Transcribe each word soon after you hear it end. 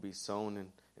be sown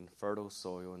in fertile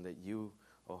soil, and that you,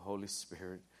 O Holy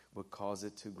Spirit, would cause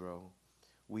it to grow.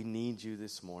 We need you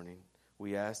this morning.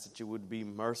 We ask that you would be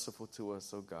merciful to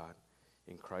us, O God.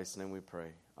 In Christ's name we pray.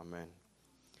 Amen.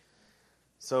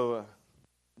 So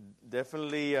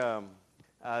definitely,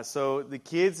 so the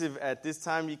kids, if at this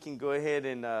time you can go ahead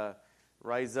and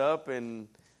rise up, and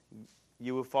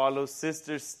you will follow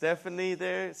Sister Stephanie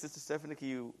there. Sister Stephanie, can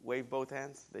you wave both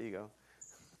hands? There you go.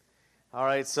 All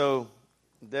right, so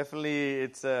definitely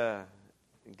it's good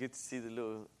to see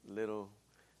the little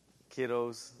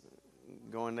kiddos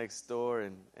going next door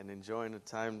and enjoying the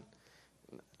time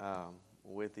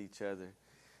with each other.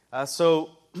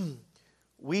 So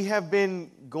we have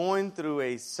been going through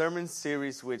a sermon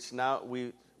series which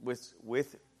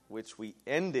we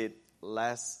ended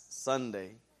last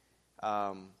Sunday.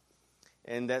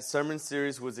 And that sermon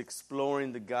series was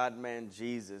exploring the God-man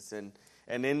Jesus. And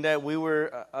in that we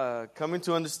were coming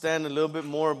to understand a little bit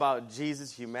more about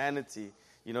Jesus' humanity.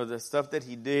 You know, the stuff that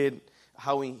he did,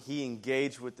 how he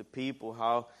engaged with the people,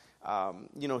 how,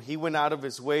 he went out of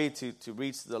his way to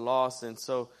reach the lost. And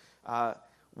so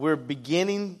we're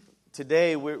beginning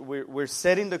today, we're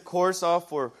setting the course off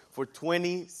for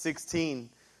 2016.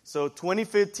 So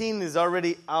 2015 is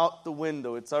already out the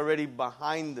window. It's already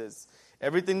behind us.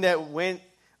 Everything that went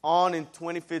on in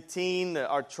 2015,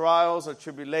 our trials, our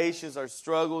tribulations, our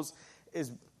struggles,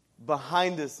 is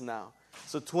behind us now.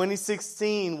 So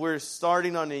 2016, we're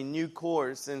starting on a new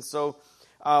course. And so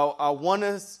I want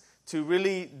us to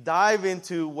really dive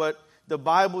into what the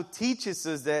Bible teaches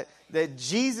us that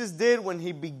Jesus did when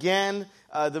he began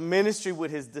the ministry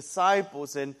with his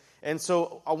disciples. And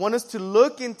so I want us to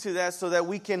look into that so that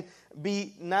we can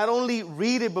be not only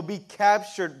read it, but be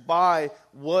captured by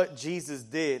what Jesus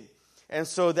did. And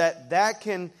so that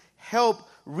can help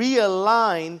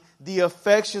realign the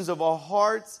affections of our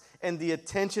hearts and the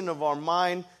attention of our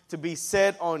mind to be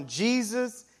set on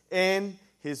Jesus and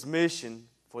his mission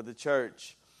for the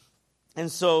church.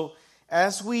 And so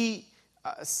as we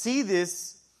see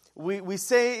this, we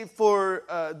say for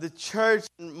the church,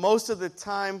 most of the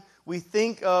time we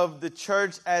think of the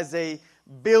church as a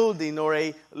building or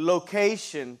a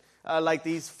location, like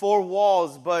these four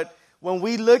walls. But when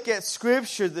we look at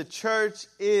Scripture, the church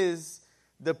is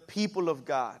the people of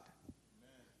God.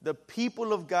 The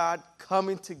people of God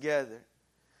coming together.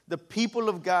 The people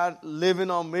of God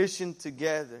living on mission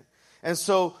together. And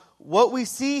so what we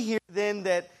see here then,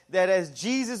 that as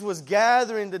Jesus was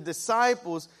gathering the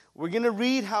disciples, we're going to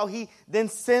read how he then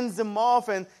sends them off,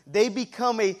 and they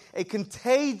become a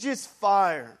contagious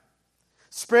fire,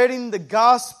 spreading the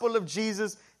gospel of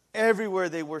Jesus everywhere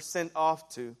they were sent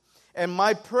off to. And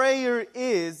my prayer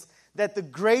is that the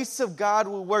grace of God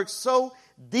will work so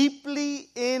deeply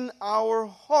in our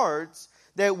hearts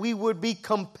that we would be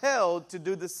compelled to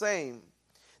do the same.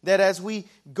 That as we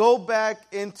go back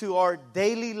into our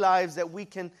daily lives, that we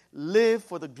can live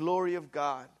for the glory of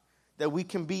God. That we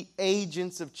can be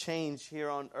agents of change here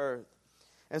on earth.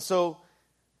 And so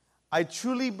I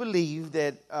truly believe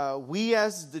that we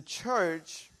as the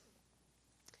church,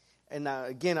 and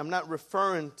again, I'm not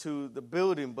referring to the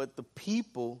building, but the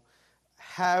people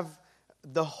have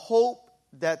the hope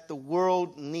that the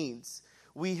world needs.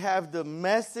 We have the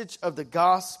message of the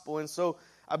gospel. And so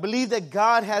I believe that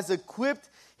God has equipped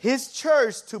his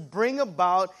church to bring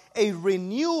about a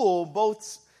renewal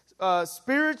both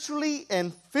spiritually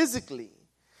and physically.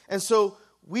 And so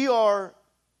we are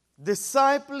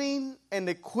discipling and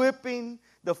equipping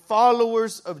the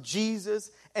followers of Jesus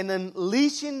and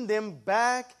unleashing them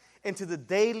back into the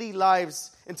daily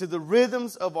lives, into the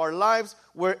rhythms of our lives,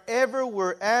 wherever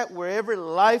we're at, wherever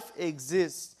life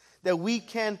exists, that we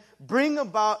can bring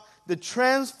about the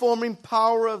transforming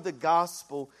power of the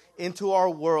gospel into our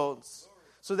worlds,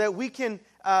 so that we can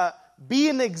be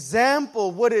an example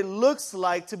of what it looks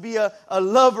like to be a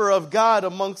lover of God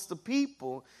amongst the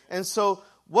people. And so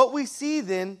what we see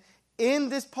then in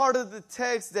this part of the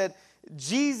text, that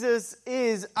Jesus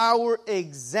is our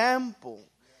example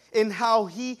in how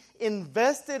he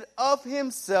invested of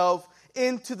himself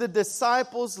into the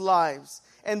disciples' lives.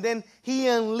 And then he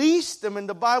unleashed them. And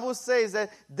the Bible says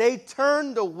that they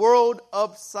turned the world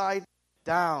upside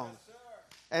down.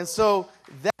 And so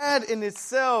that in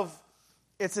itself,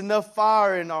 it's enough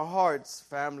fire in our hearts,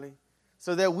 family,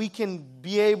 so that we can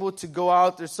be able to go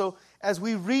out there. So as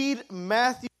we read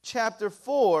Matthew chapter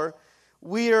 4,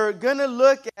 we are going to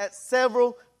look at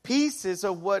several pieces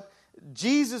of what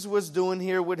Jesus was doing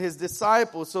here with his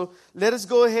disciples. So let us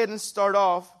go ahead and start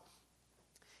off.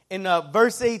 In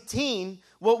verse 18,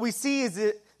 what we see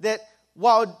is that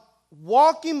while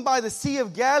walking by the Sea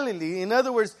of Galilee, in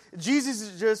other words,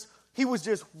 Jesus was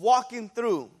just walking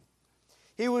through.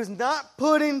 He was not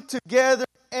putting together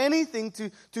anything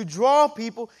to draw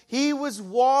people. He was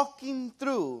walking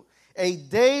through a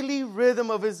daily rhythm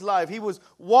of his life. He was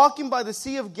walking by the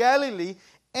Sea of Galilee,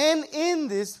 and in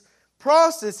this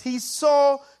process, he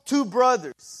saw two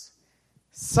brothers,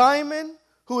 Simon,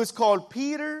 who is called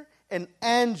Peter, and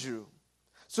Andrew.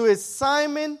 So it's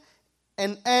Simon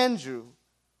and Andrew.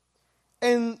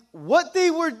 And what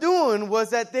they were doing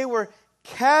was that they were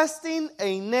casting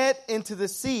a net into the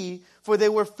sea, for they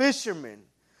were fishermen.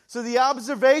 So the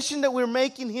observation that we're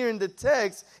making here in the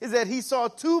text is that he saw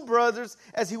two brothers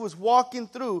as he was walking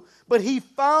through, but he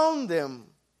found them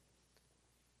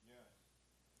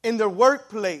in their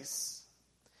workplace.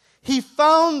 He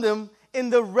found them in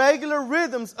the regular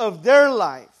rhythms of their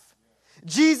life.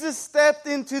 Jesus stepped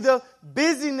into the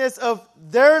busyness of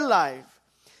their life.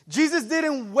 Jesus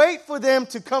didn't wait for them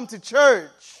to come to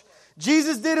church.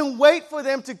 Jesus didn't wait for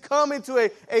them to come into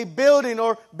a building,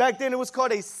 or back then it was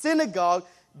called a synagogue.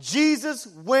 Jesus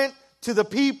went to the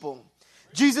people.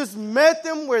 Jesus met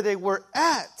them where they were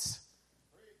at.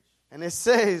 And it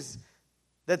says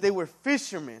that they were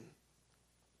fishermen.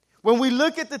 When we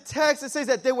look at the text, it says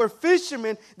that they were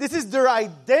fishermen. This is their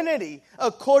identity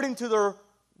according to their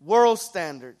world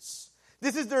standards.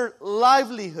 This is their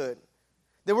livelihood.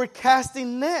 They were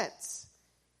casting nets.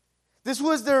 This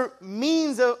was their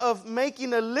means of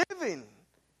making a living.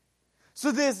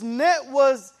 So this net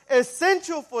was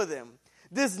essential for them.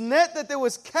 This net that they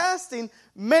was casting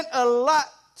meant a lot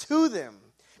to them.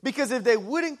 Because if they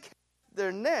wouldn't cast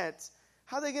their nets,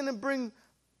 how are they going to bring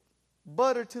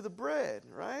butter to the bread,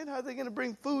 right? How are they going to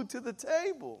bring food to the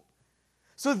table?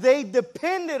 So they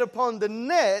depended upon the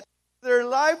net, their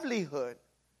livelihood.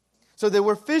 So they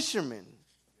were fishermen.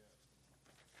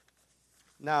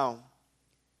 Now,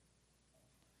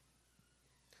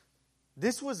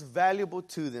 this was valuable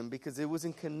to them because it was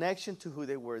in connection to who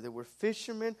they were. They were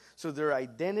fishermen, so their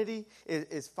identity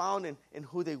is found in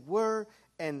who they were.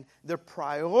 And their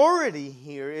priority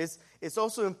here is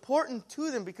also important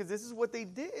to them because this is what they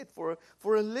did for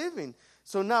a living.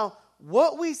 So now,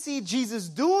 what we see Jesus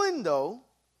doing, though,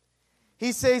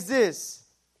 he says this,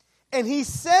 and he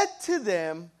said to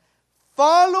them,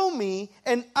 "Follow me,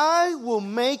 and I will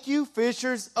make you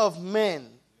fishers of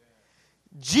men."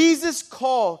 Jesus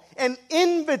called an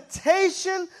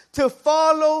invitation to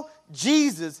follow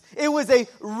Jesus. It was a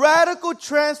radical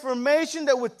transformation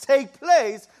that would take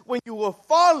place when you will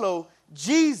follow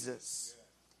Jesus.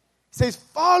 He says,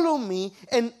 "Follow me,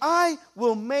 and I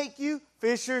will make you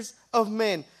fishers of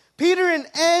men." Peter and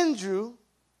Andrew,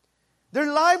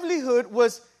 their livelihood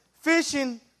was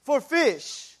fishing for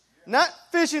fish, not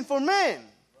fishing for men.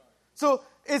 So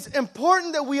it's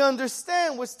important that we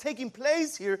understand what's taking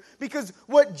place here, because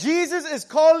what Jesus is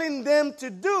calling them to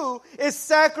do is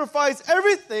sacrifice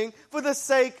everything for the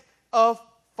sake of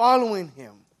following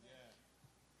him.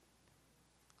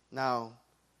 Now,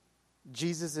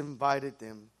 Jesus invited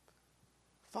them,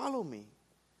 "Follow me,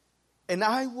 and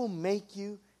I will make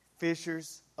you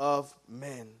fishers of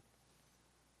men."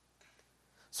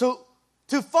 So,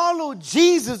 to follow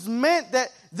Jesus meant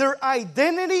that their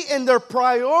identity and their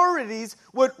priorities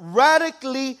would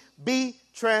radically be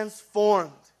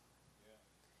transformed.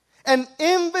 An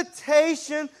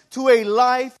invitation to a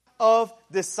life of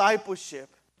discipleship.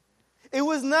 It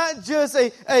was not just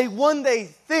a one-day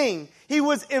thing. He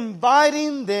was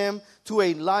inviting them to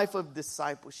a life of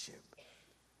discipleship.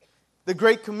 The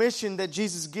Great Commission that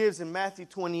Jesus gives in Matthew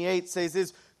 28 says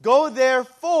this, "Go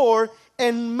therefore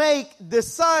and make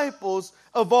disciples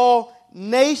of all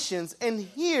nations." And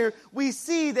here we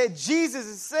see that Jesus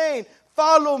is saying,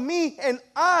 "Follow me and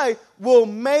I will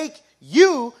make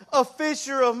you a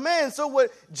fisher of men." So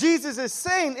what Jesus is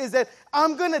saying is that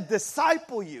I'm going to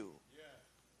disciple you.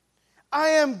 I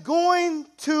am going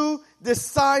to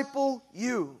disciple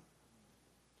you.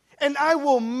 And I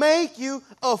will make you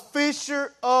a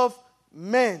fisher of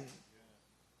men.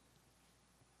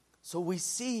 So we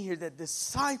see here that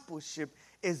discipleship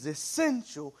is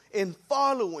essential in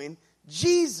following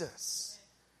Jesus.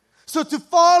 So to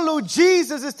follow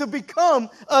Jesus is to become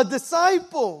a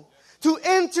disciple. To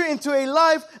enter into a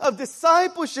life of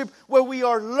discipleship where we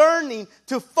are learning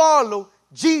to follow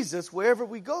Jesus wherever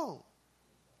we go.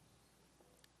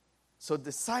 So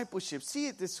discipleship, see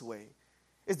it this way,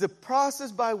 is the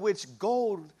process by which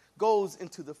gold goes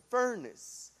into the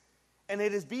furnace and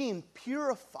it is being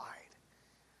purified.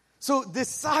 So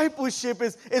discipleship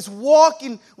is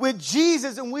walking with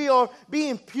Jesus, and we are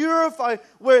being purified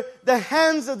where the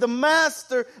hands of the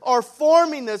Master are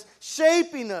forming us,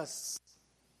 shaping us.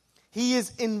 He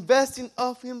is investing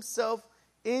of himself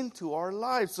into our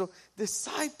lives. So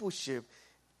discipleship,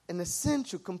 an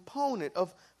essential component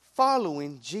of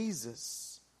following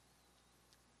Jesus.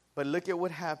 But look at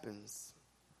what happens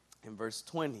in verse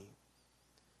 20.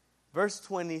 Verse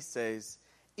 20 says,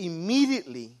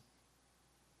 immediately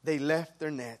they left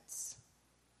their nets.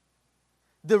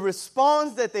 The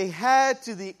response that they had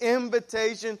to the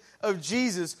invitation of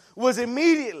Jesus was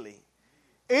immediately.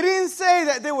 It didn't say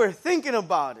that they were thinking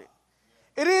about it.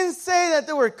 It didn't say that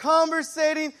they were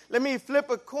conversating. Let me flip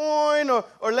a coin, or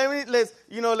let's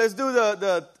do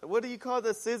the what do you call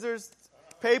the scissors,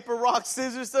 paper, rock,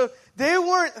 scissors stuff. They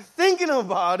weren't thinking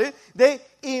about it. They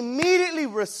immediately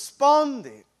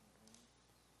responded.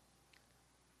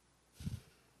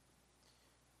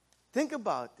 Think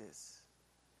about this,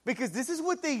 because this is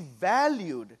what they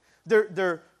valued.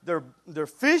 Their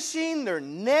fishing, their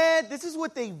net. This is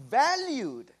what they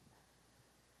valued.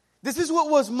 This is what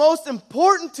was most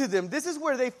important to them. This is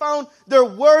where they found their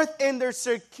worth and their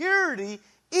security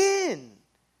in,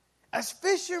 as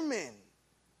fishermen.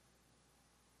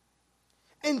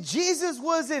 And Jesus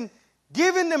wasn't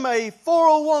giving them a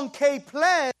 401k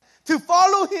plan to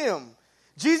follow him.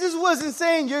 Jesus wasn't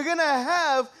saying you're going to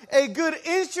have a good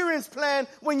insurance plan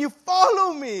when you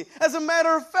follow me. As a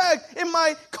matter of fact, it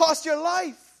might cost your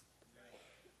life.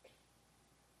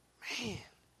 Man.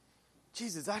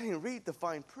 Jesus, I didn't read the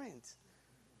fine print.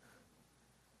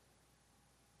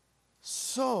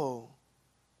 So,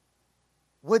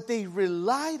 what they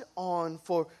relied on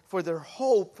for their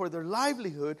hope, for their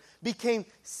livelihood, became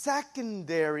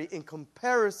secondary in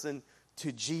comparison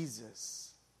to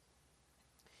Jesus.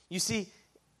 You see,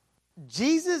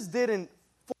 Jesus didn't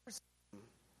force them.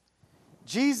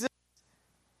 Jesus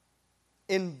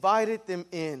invited them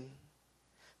in.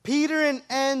 Peter and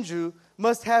Andrew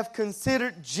must have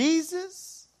considered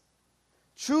Jesus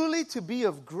truly to be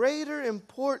of greater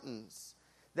importance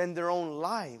than their own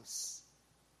lives.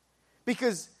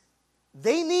 Because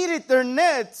they needed their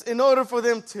nets in order for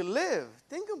them to live.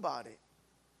 Think about it.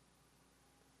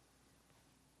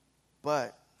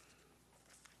 But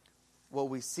what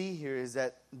we see here is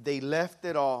that they left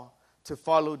it all to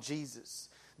follow Jesus.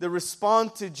 The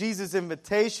response to Jesus'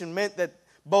 invitation meant that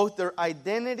both their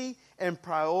identity and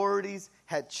priorities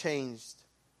had changed.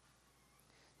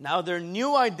 Now their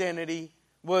new identity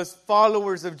was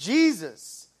followers of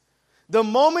Jesus. The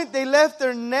moment they left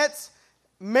their nets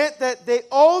meant that they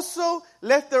also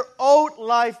left their old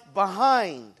life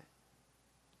behind.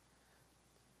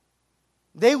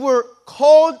 They were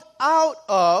called out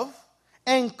of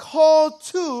and called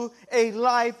to a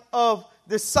life of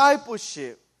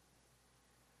discipleship.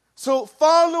 So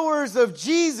followers of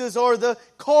Jesus are the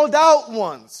called out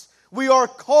ones. We are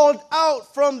called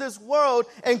out from this world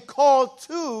and called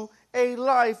to a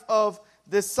life of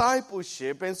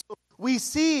discipleship. And so we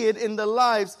see it in the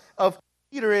lives of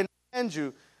Peter and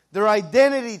Andrew. Their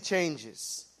identity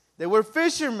changes. They were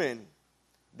fishermen.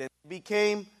 Then they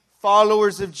became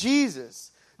followers of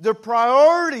Jesus. Their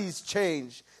priorities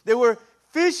changed. They were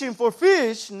fishing for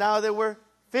fish. Now they were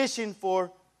fishing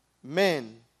for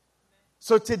men.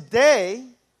 So today,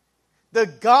 the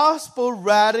gospel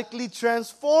radically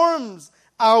transforms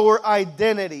our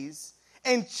identities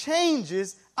and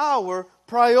changes our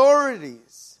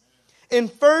priorities. In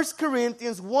 1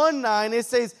 Corinthians 1:9, it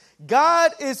says,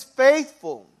 God is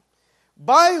faithful,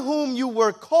 by whom you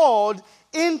were called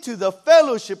into the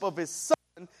fellowship of his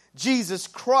Son, Jesus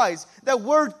Christ. That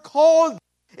word called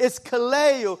is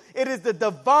kaleo. It is the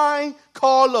divine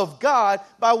call of God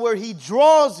by where he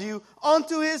draws you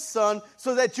unto his Son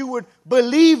so that you would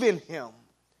believe in him.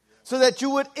 So that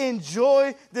you would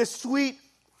enjoy the sweet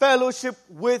fellowship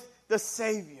with the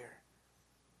Savior.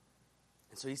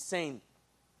 And so he's saying,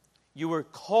 you were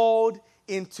called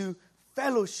into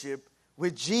fellowship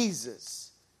with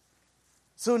Jesus.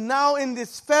 So now in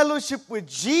this fellowship with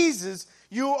Jesus,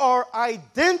 you are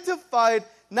identified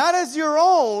not as your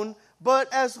own,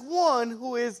 but as one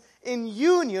who is in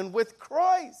union with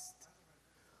Christ.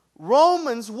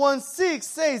 Romans 1:6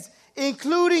 says,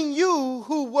 including you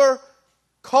who were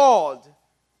called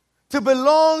to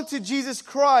belong to Jesus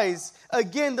Christ.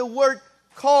 Again, the word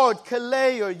called,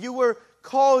 kaleo. You were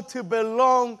called to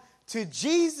belong to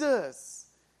Jesus.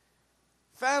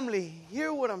 Family,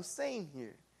 hear what I'm saying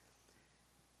here.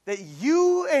 That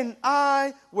you and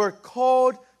I were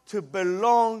called to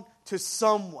belong to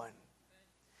someone.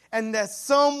 And that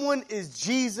someone is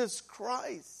Jesus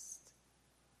Christ.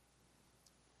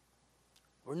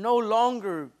 We're no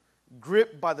longer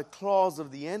gripped by the claws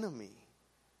of the enemy.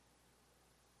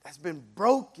 That's been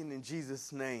broken in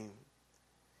Jesus' name.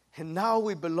 And now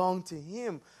we belong to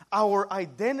him. Our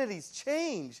identities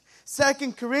change.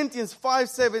 2 Corinthians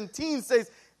 5:17 says,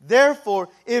 therefore,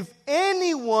 if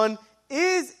anyone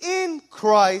is in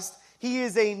Christ, he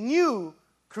is a new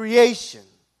creation.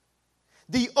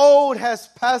 The old has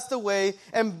passed away,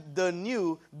 and the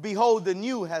new, behold, the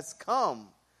new has come.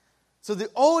 So the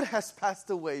old has passed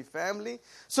away, family.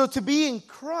 So to be in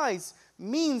Christ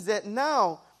means that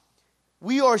now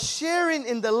we are sharing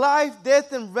in the life,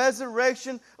 death, and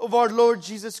resurrection of our Lord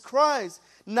Jesus Christ.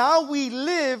 Now we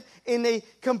live in a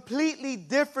completely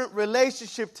different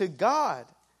relationship to God.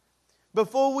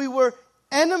 Before we were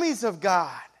enemies of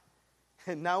God,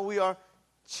 and now we are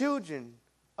children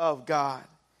of God.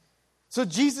 So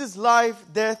Jesus' life,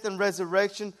 death, and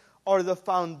resurrection are the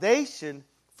foundation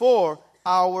for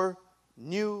our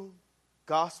new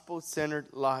gospel-centered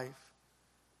life.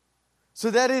 So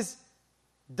that is,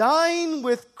 dying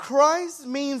with Christ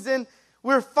means then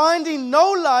we're finding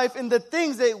no life in the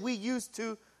things that we used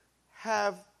to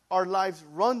have our lives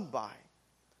run by.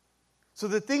 So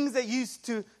the things that used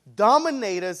to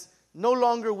dominate us, no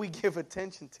longer we give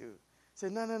attention to. Say,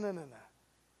 no.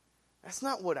 That's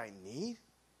not what I need.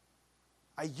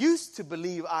 I used to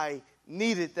believe I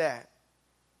needed that.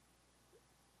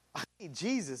 I need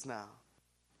Jesus now.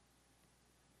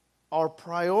 Our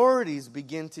priorities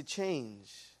begin to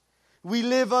change. We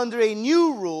live under a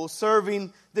new rule,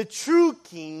 serving the true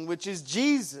King, which is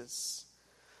Jesus.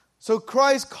 So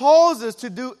Christ calls us to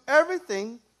do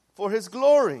everything for His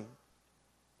glory.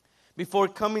 Before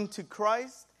coming to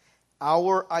Christ,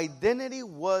 our identity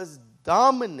was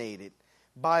dominated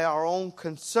by our own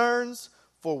concerns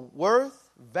for worth,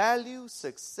 value,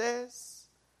 success,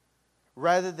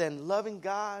 rather than loving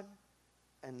God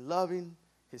and loving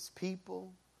His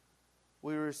people.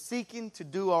 We were seeking to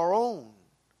do our own.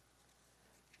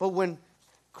 But when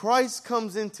Christ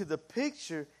comes into the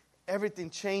picture, everything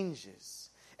changes.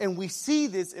 And we see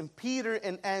this in Peter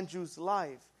and Andrew's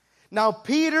life. Now,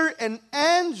 Peter and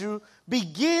Andrew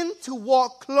begin to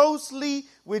walk closely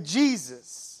with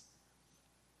Jesus.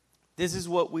 This is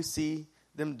what we see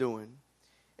them doing.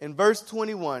 In verse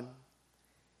 21,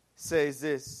 says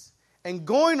this, and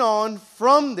going on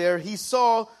from there, he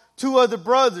saw two other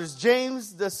brothers,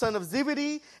 James, the son of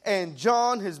Zebedee, and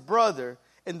John, his brother,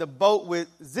 in the boat with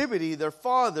Zebedee, their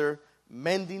father,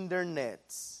 mending their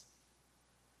nets.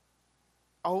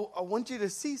 I want you to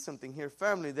see something here,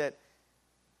 family, that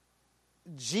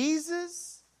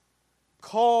Jesus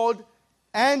called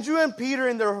Andrew and Peter,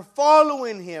 and they were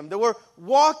following Him. They were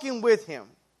walking with Him.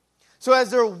 So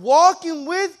as they're walking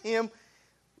with Him,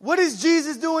 what is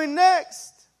Jesus doing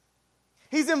next?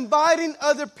 He's inviting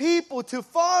other people to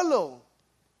follow.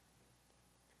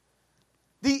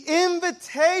 The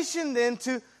invitation then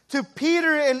to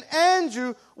Peter and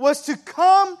Andrew was to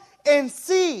come and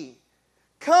see.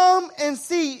 Come and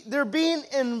see. They're being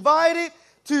invited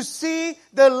to see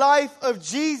the life of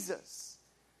Jesus.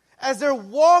 As they're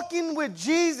walking with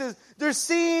Jesus, they're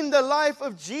seeing the life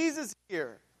of Jesus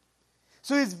here.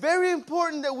 So it's very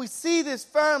important that we see this,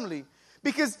 family,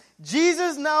 because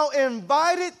Jesus now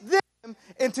invited them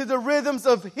into the rhythms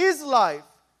of His life.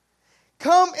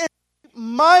 Come and see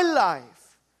my life.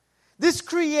 This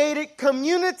created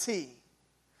community.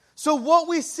 So what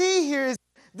we see here is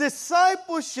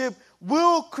discipleship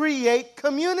will create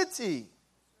community.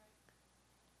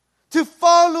 To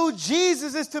follow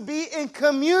Jesus is to be in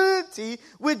community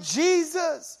with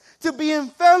Jesus. To be in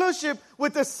fellowship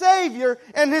with the Savior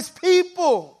and His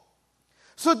people.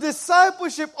 So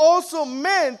discipleship also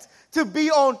meant to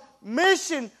be on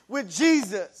mission with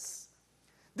Jesus.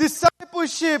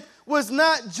 Discipleship was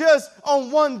not just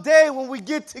on one day when we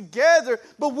get together,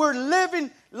 but we're living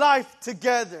life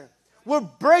together. We're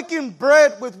breaking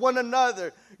bread with one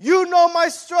another. You know my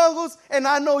struggles and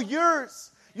I know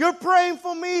yours. You're praying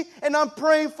for me and I'm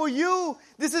praying for you.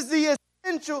 This is the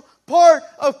essential part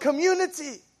of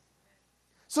community.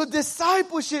 So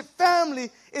discipleship, family,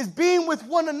 is being with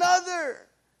one another.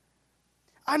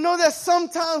 I know that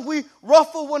sometimes we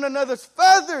ruffle one another's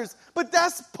feathers, but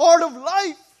that's part of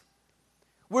life.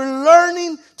 We're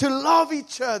learning to love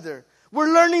each other.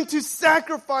 We're learning to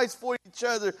sacrifice for each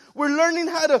other. We're learning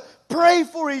how to pray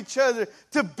for each other,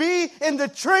 to be in the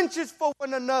trenches for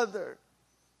one another.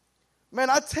 Man,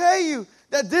 I tell you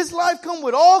that this life comes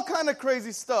with all kind of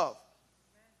crazy stuff.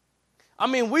 I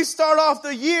mean, we start off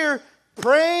the year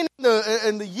praying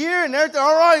in the year and everything.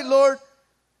 All right, Lord.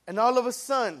 And all of a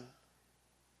sudden,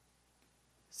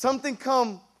 something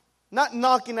come, not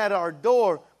knocking at our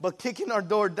door, but kicking our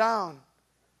door down.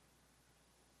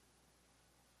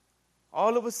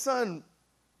 All of a sudden,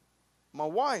 my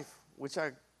wife, which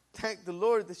I thank the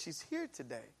Lord that she's here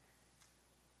today,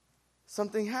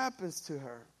 something happens to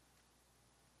her.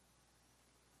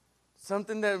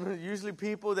 Something that usually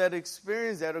people that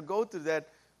experience that or go through that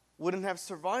wouldn't have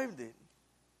survived it.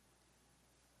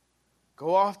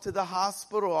 Go off to the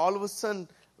hospital, all of a sudden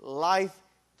life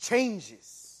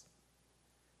changes.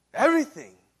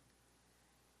 Everything.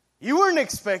 You weren't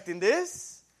expecting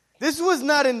this. This was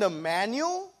not in the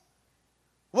manual.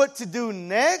 What to do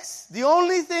next? The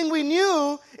only thing we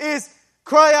knew is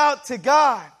cry out to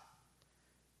God.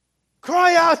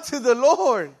 Cry out to the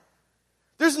Lord.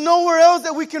 There's nowhere else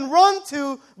that we can run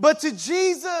to but to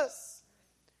Jesus.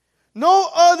 No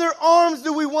other arms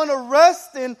do we want to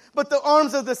rest in but the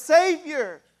arms of the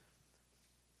Savior.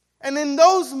 And in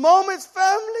those moments,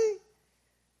 family,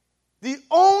 the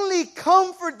only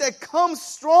comfort that comes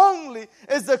strongly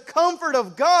is the comfort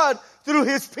of God through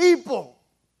His people.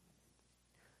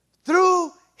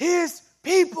 Through His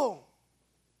people.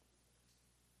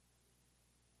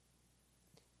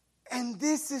 And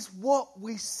this is what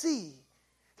we see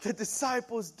the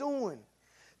disciples doing.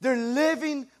 They're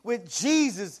living with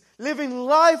Jesus, living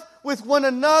life with one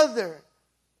another,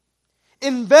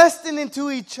 investing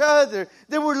into each other.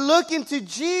 They were looking to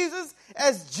Jesus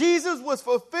as Jesus was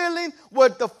fulfilling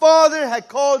what the Father had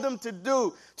called them to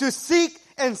do, to seek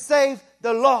and save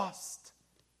the lost.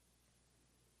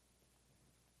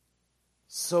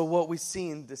 So what we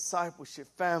see in discipleship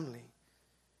family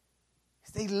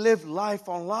is they live life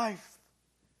on life.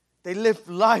 They live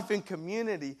life in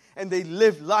community, and they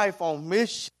live life on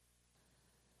mission.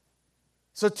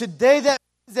 So today that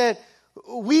means that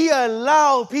we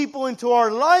allow people into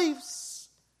our lives.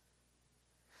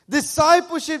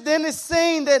 Discipleship then is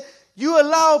saying that you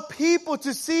allow people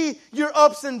to see your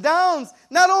ups and downs,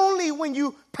 not only when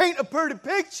you paint a pretty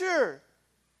picture.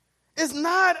 It's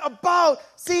not about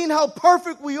seeing how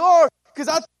perfect we are, because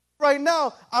I tell you right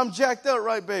now, I'm jacked up,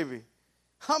 right, baby?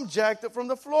 I'm jacked up from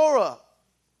the floor up.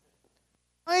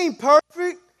 I ain't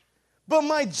perfect, but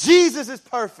my Jesus is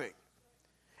perfect.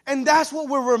 And that's what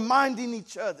we're reminding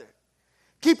each other.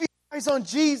 Keep your eyes on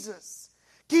Jesus.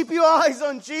 Keep your eyes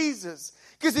on Jesus.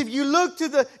 Because if you look to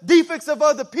the defects of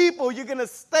other people, you're going to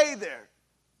stay there.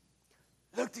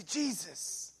 Look to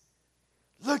Jesus.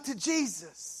 Look to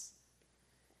Jesus.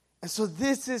 And so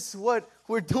this is what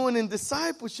we're doing in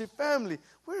discipleship family.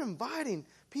 We're inviting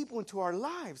people into our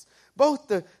lives. Both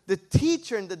the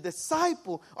teacher and the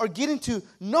disciple are getting to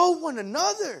know one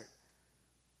another.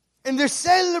 And they're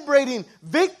celebrating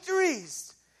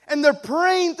victories. And they're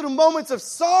praying through moments of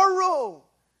sorrow.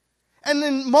 And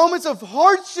in moments of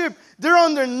hardship, they're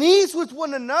on their knees with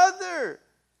one another.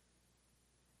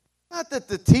 Not that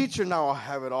the teacher now will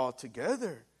have it all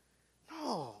together.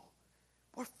 No,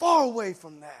 we're far away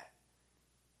from that.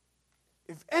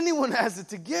 If anyone has it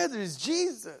together, it's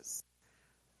Jesus.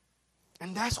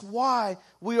 And that's why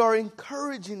we are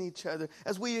encouraging each other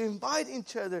as we invite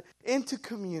each other into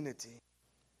community.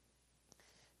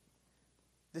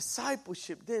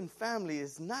 Discipleship, then, family,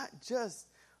 is not just,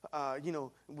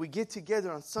 we get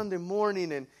together on Sunday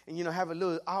morning and have a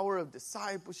little hour of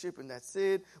discipleship and that's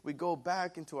it. We go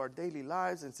back into our daily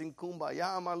lives and sing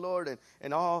Kumbaya, my Lord,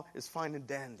 and all is fine and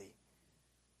dandy.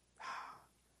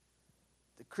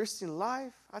 The Christian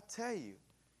life, I tell you,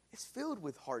 it's filled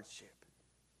with hardship.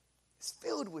 It's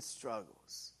filled with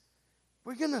struggles.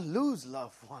 We're going to lose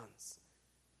loved ones.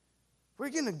 We're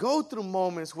going to go through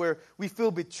moments where we feel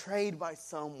betrayed by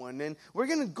someone. And we're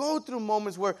going to go through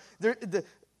moments where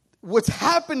what's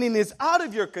happening is out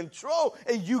of your control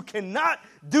and you cannot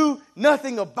do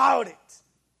nothing about it.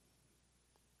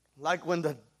 Like when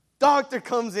the doctor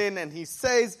comes in and he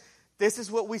says, this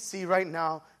is what we see right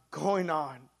now going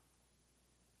on.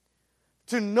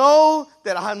 To know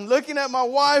that I'm looking at my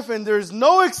wife and there's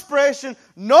no expression,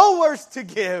 no words to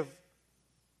give.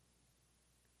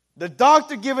 The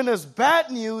doctor giving us bad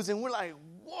news and we're like,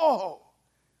 whoa.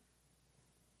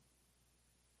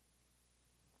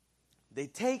 They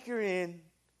take her in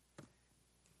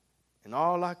and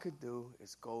all I could do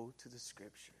is go to the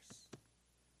scriptures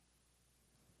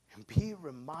and be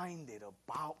reminded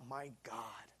about my God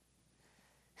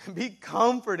and be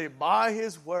comforted by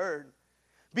His word.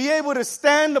 Be able to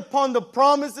stand upon the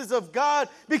promises of God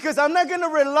because I'm not going to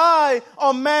rely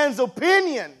on man's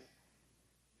opinion.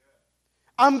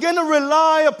 I'm going to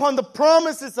rely upon the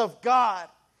promises of God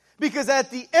because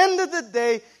at the end of the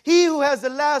day, He who has the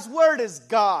last word is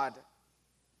God,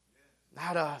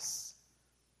 not us.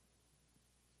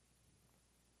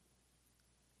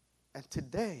 And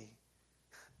today,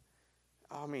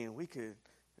 we could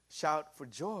shout for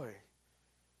joy.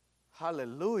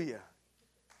 Hallelujah.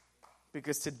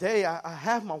 Because today I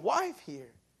have my wife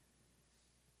here.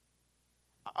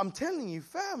 I'm telling you,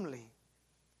 family,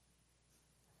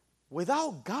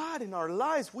 without God in our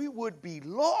lives, we would be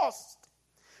lost.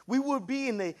 We would be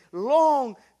in a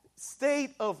long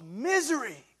state of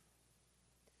misery.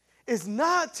 is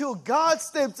not till God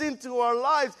steps into our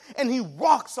lives and He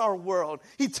rocks our world.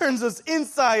 He turns us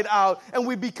inside out and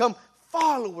we become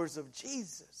followers of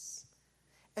Jesus.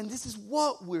 And this is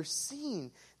what we're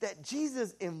seeing, that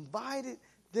Jesus invited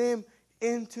them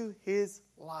into His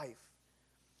life.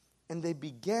 And they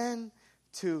began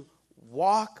to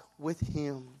walk with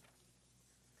Him.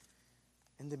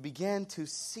 And they began to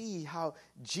see how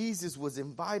Jesus was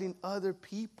inviting other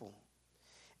people.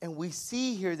 And we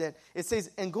see here that it says,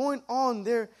 and going on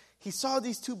there, he saw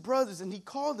these two brothers and he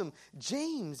called them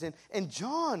James and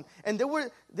John. And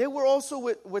they were also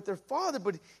with their father,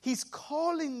 but he's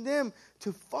calling them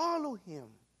to follow him.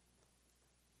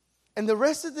 And the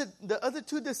rest of the other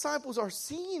two disciples are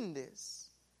seeing this.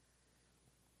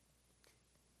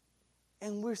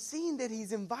 And we're seeing that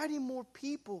he's inviting more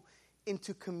people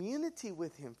into community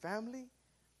with him, family.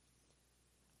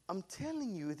 I'm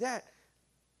telling you that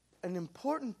an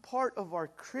important part of our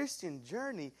Christian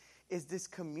journey is this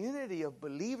community of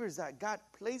believers that God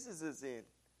places us in.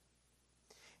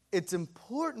 It's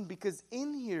important because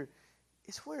in here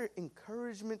is where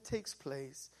encouragement takes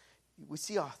place. We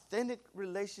see authentic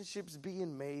relationships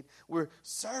being made. We're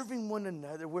serving one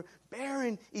another. We're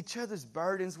bearing each other's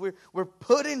burdens. We're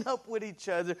putting up with each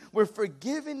other. We're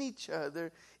forgiving each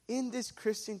other in this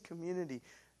Christian community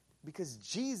because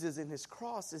Jesus and His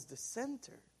cross is the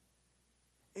center.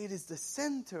 It is the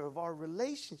center of our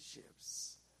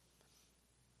relationships.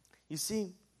 You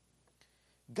see,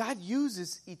 God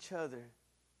uses each other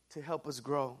to help us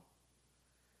grow.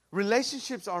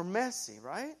 Relationships are messy,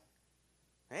 right?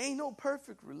 There ain't no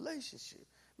perfect relationship.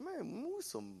 Man,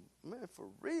 for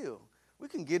real. We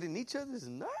can get in each other's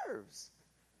nerves,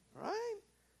 right?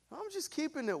 I'm just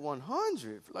keeping it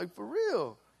 100, like for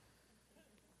real.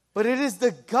 But it is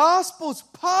the gospel's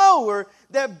power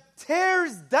that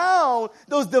tears down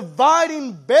those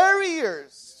dividing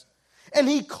barriers. And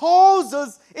He calls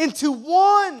us into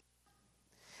one.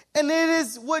 And it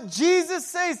is what Jesus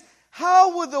says,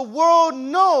 how will the world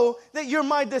know that you're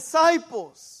my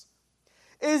disciples?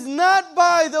 It's not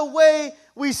by the way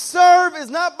we serve. It's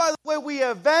not by the way we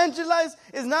evangelize.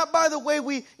 It's not by the way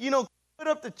we, put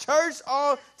up the church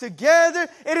all together.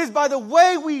 It is by the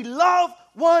way we love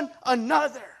one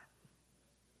another.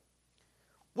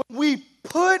 When we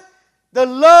put the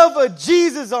love of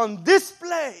Jesus on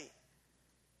display,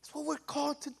 that's what we're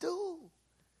called to do.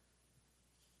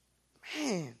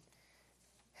 Man,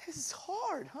 this is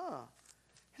hard, huh?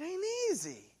 It ain't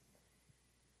easy.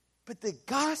 But the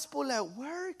gospel at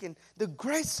work and the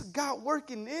grace of God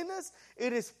working in us,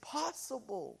 it is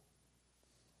possible.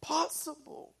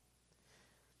 Possible.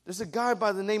 There's a guy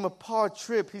by the name of Paul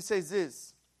Tripp. He says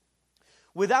this: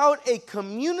 without a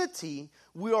community,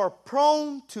 we are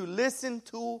prone to listen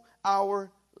to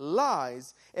our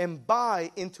lies and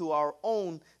buy into our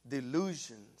own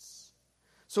delusions.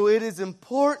 So it is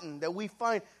important that we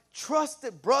find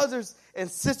trusted brothers and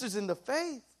sisters in the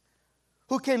faith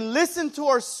who can listen to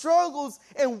our struggles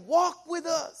and walk with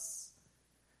us.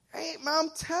 Hey, man, I'm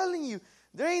telling you,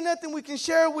 there ain't nothing we can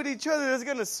share with each other that's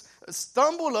going to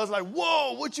stumble us like,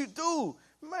 whoa, what you do?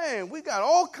 Man, we got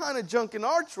all kind of junk in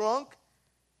our trunk.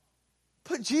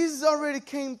 But Jesus already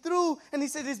came through and He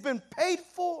said it's been paid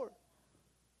for.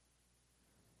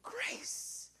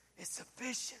 Grace is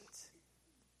sufficient.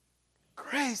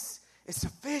 Grace is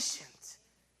sufficient.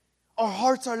 Our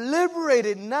hearts are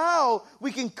liberated. Now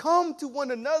we can come to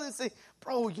one another and say,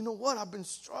 bro, you know what? I've been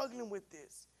struggling with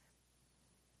this.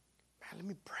 Man, let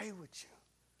me pray with you.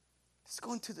 Let's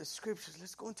go into the scriptures.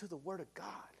 Let's go into the Word of God.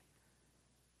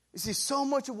 You see, so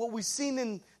much of what we've seen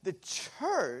in the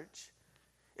church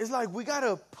is like we got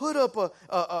to put up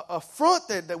a front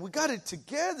that we got it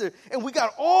together. And we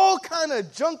got all kind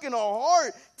of junk in our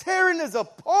heart, tearing us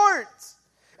apart.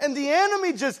 And the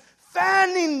enemy just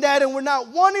fanning that, and we're not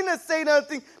wanting to say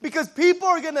nothing because people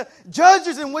are going to judge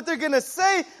us and what they're going to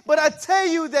say. But I tell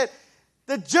you that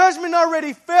the judgment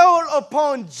already fell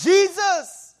upon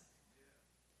Jesus.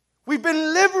 We've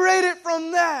been liberated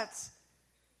from that.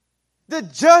 The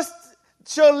just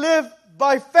shall live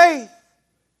by faith.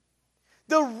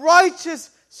 The righteous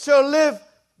shall live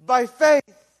by faith.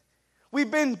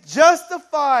 We've been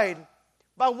justified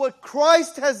by what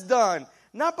Christ has done,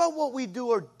 not by what we do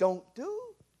or don't do.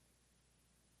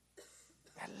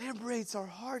 That liberates our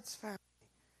hearts, family.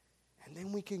 And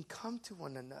then we can come to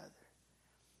one another.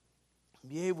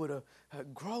 Be able to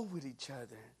grow with each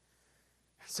other.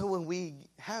 So when we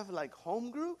have like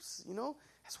home groups,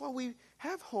 that's why we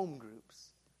have home groups.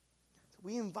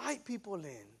 We invite people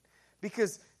in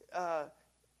because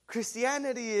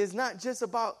Christianity is not just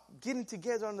about getting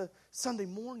together on a Sunday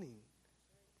morning.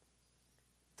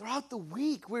 Throughout the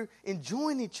week, we're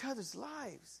enjoying each other's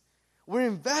lives. We're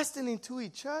investing into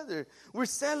each other. We're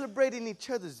celebrating each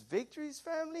other's victories,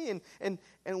 family,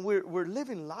 and we're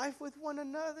living life with one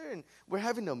another, and we're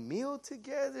having a meal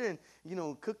together,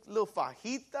 and cook little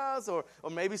fajitas or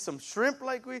maybe some shrimp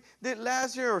like we did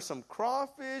last year, or some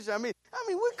crawfish. I mean,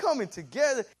 we're coming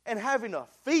together and having a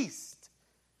feast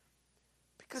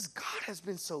because God has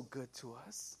been so good to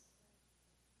us.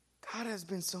 God has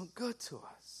been so good to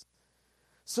us.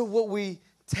 So what we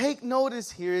take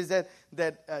notice here is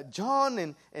that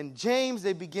John and James,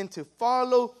 they begin to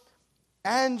follow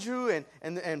Andrew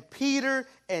and Peter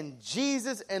and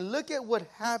Jesus. And look at what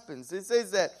happens. It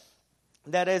says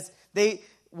that as they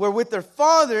were with their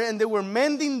father and they were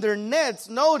mending their nets,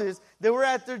 notice they were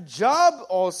at their job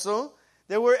also.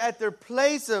 They were at their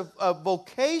place of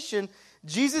vocation.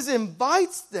 Jesus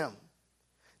invites them.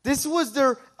 This was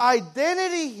their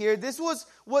identity here. This was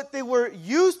what they were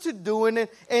used to doing.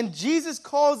 And Jesus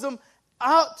calls them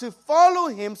out to follow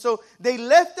him. So they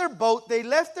left their boat. They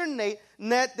left their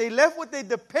net. They left what they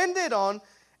depended on.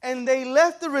 And they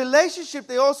left the relationship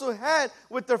they also had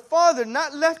with their father.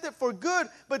 Not left it for good.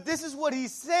 But this is what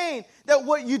he's saying. That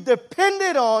what you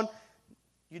depended on,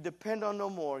 you depend on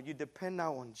no more. You depend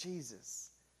now on Jesus.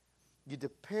 You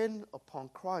depend upon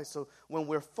Christ. So when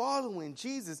we're following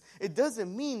Jesus, it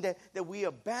doesn't mean that we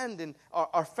abandon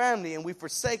our family and we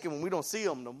forsake them and we don't see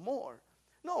them no more.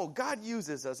 No, God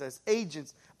uses us as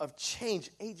agents of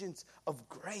change, agents of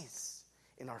grace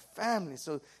in our family.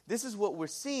 So this is what we're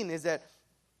seeing, is that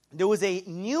there was a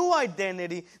new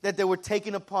identity that they were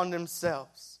taking upon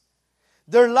themselves.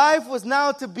 Their life was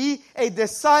now to be a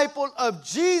disciple of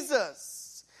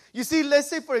Jesus. You see, let's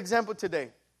say, for example, today,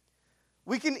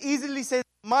 we can easily say,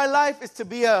 my life is to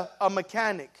be a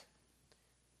mechanic.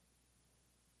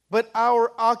 But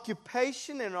our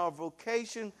occupation and our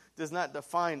vocation does not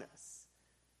define us.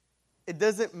 It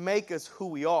doesn't make us who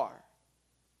we are.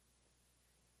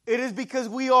 It is because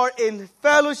we are in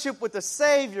fellowship with the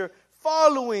Savior,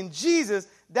 following Jesus,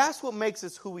 that's what makes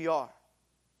us who we are.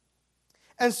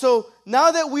 And so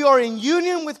now that we are in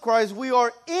union with Christ, we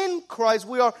are in Christ,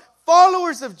 we are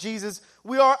followers of Jesus,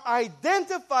 we are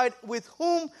identified with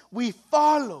whom we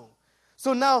follow.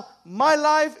 So now my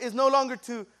life is no longer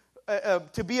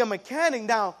to be a mechanic.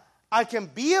 Now I can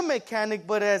be a mechanic,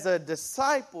 but as a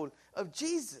disciple of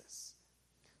Jesus.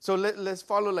 So let's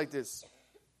follow like this.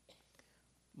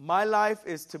 My life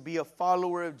is to be a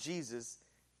follower of Jesus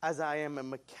as I am a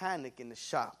mechanic in the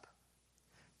shop.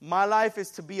 My life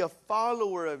is to be a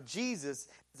follower of Jesus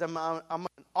as I'm an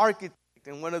architect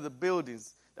in one of the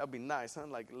buildings. That'd be nice, huh?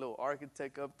 Like a little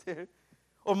architect up there.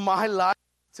 Or my life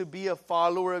to be a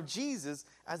follower of Jesus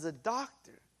as a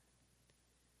doctor.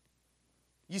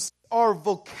 You see, our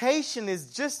vocation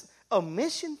is just a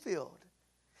mission field.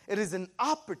 It is an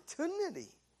opportunity.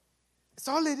 That's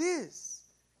all it is.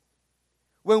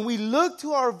 When we look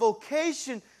to our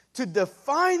vocation to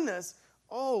define us,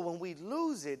 when we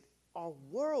lose it, our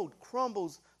world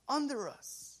crumbles under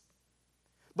us.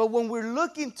 But when we're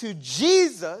looking to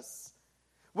Jesus,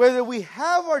 whether we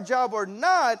have our job or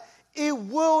not, it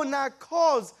will not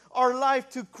cause our life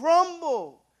to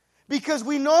crumble. Because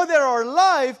we know that our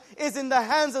life is in the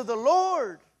hands of the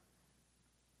Lord.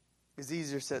 It's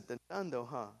easier said than done though,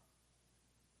 huh?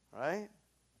 Right?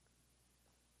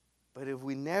 But if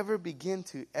we never begin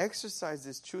to exercise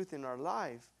this truth in our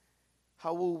life,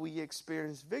 how will we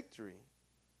experience victory?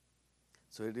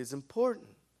 So it is important.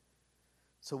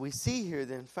 So we see here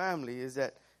then, family, is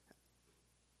that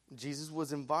Jesus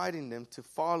was inviting them to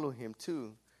follow him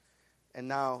too. And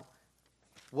now,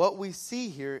 what we see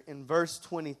here in verse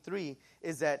 23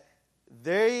 is that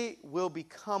they will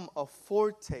become a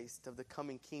foretaste of the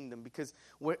coming kingdom. Because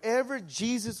wherever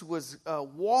Jesus was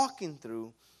walking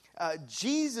through,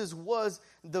 Jesus was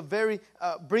the very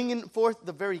bringing forth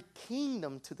the very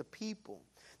kingdom to the people.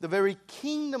 The very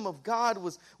kingdom of God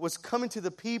was coming to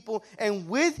the people, and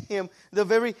with him, the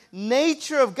very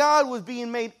nature of God was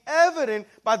being made evident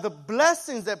by the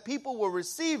blessings that people were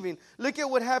receiving. Look at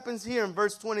what happens here in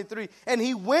verse 23. And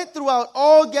he went throughout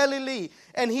all Galilee,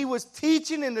 and he was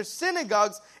teaching in their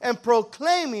synagogues and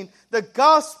proclaiming the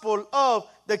gospel of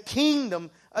the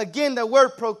kingdom. Again, the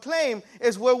word proclaim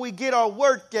is where we get our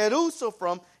word keruso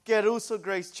from. Keruso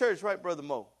Grace Church, right, Brother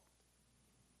Mo?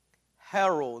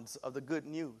 Heralds of the good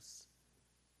news.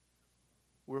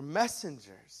 We're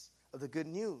messengers of the good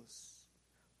news,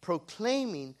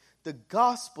 proclaiming the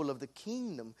gospel of the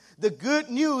kingdom, the good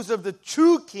news of the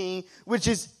true king, which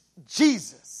is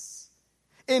Jesus,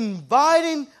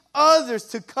 inviting others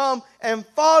to come and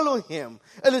follow him.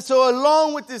 And so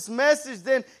along with this message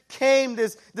then came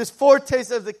this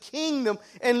foretaste of the kingdom.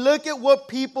 And look at what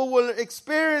people were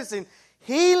experiencing.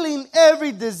 healing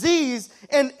every disease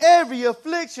and every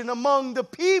affliction among the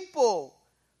people.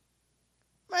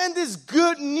 Man, this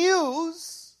good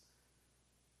news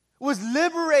was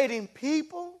liberating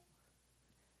people.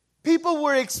 People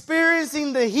were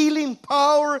experiencing the healing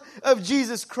power of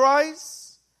Jesus Christ.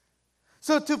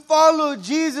 So to follow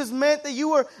Jesus meant that you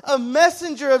were a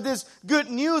messenger of this good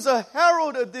news, a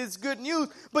herald of this good news,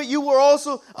 but you were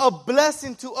also a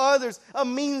blessing to others, a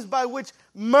means by which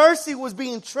mercy was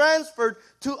being transferred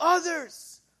to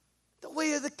others. The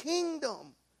way of the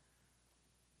kingdom,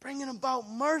 bringing about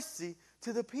mercy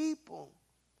to the people.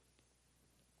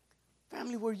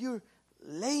 Family, where you're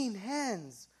laying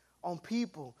hands on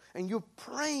people and you're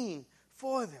praying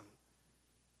for them.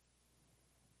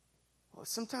 Well,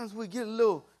 sometimes we get a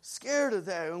little scared of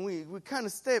that and we kind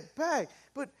of step back.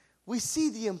 But we see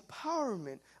the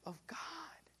empowerment of God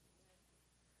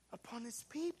upon His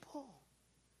people.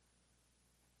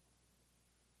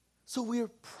 So we're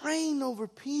praying over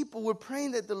people. We're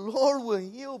praying that the Lord will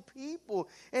heal people.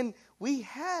 And we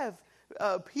have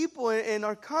people in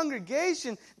our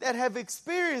congregation that have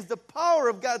experienced the power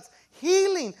of God's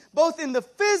healing, both in the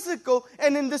physical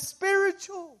and in the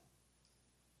spiritual.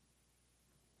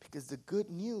 Because the good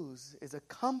news is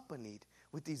accompanied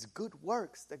with these good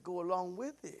works that go along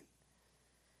with it.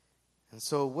 And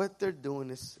so what they're doing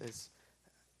is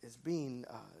being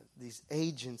these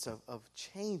agents of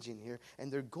changing here. And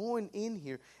they're going in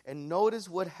here. And notice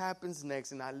what happens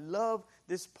next. And I love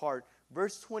this part.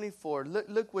 Verse 24.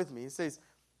 Look with me. It says,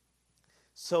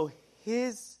 so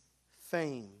His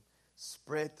fame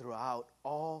spread throughout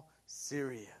all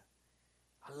Syria.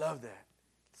 I love that.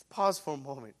 Let's pause for a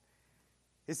moment.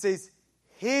 It says,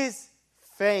 His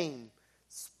fame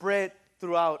spread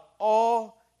throughout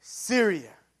all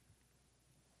Syria.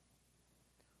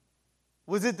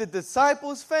 Was it the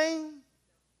disciples' fame?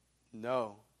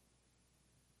 No.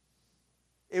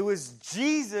 It was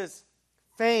Jesus'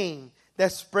 fame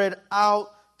that spread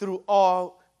out through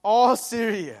all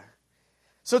Syria.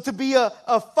 So to be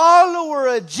a follower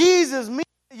of Jesus means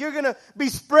that you're going to be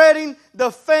spreading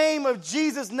the fame of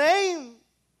Jesus' name.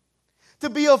 To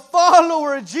be a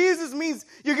follower of Jesus means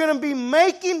you're going to be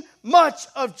making much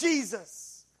of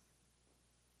Jesus.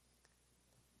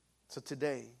 So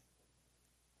today,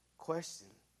 question,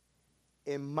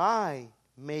 am I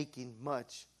making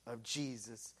much of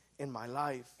Jesus in my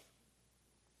life?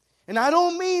 And I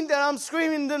don't mean that I'm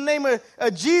screaming the name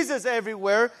of Jesus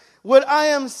everywhere. What I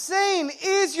am saying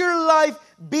is your life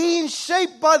being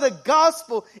shaped by the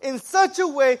gospel in such a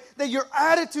way that your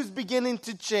attitude's beginning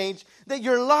to change, that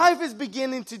your life is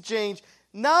beginning to change.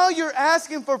 Now you're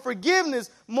asking for forgiveness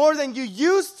more than you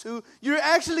used to. You're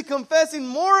actually confessing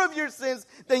more of your sins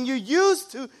than you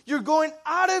used to. You're going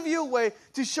out of your way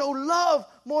to show love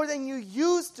more than you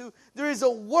used to. There is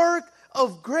a work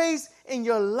of grace in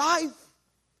your life.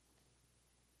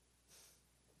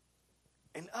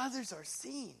 And others are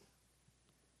seeing.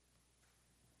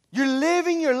 You're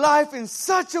living your life in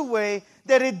such a way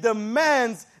that it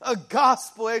demands a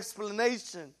gospel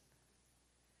explanation.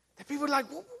 That people are like,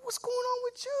 what's going on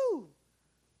with you?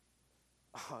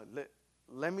 Oh,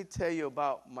 let me tell you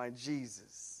about my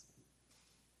Jesus.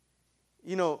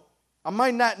 You know, I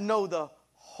might not know the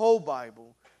whole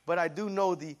Bible, but I do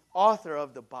know the author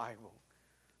of the Bible.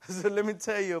 So let me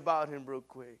tell you about him real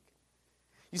quick.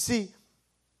 You see,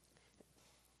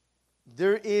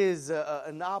 there is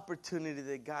an opportunity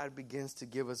that God begins to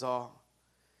give us all.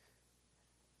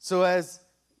 So as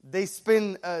they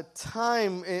spend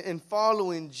time in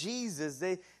following Jesus,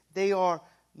 they are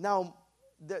now,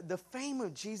 the fame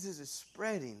of Jesus is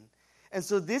spreading. And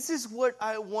so this is what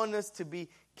I want us to be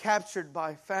captured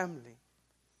by, family.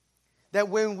 That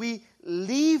when we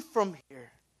leave from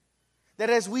here, that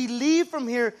as we leave from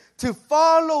here to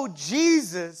follow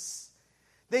Jesus,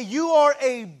 that you are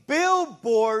a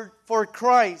billboard for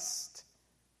Christ.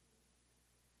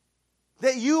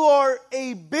 That you are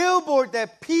a billboard,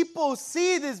 that people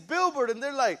see this billboard and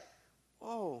they're like,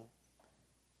 oh,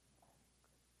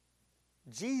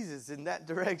 Jesus in that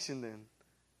direction then.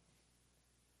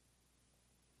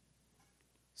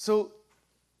 So,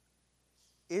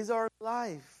 is our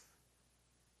life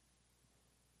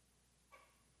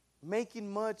making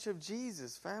much of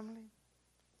Jesus, family?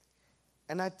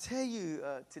 And I tell you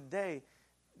today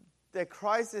that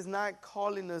Christ is not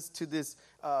calling us to this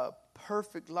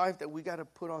perfect life that we got to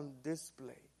put on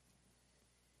display.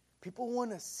 People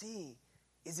want to see,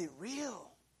 is it real?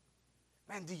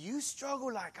 Man, do you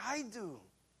struggle like I do?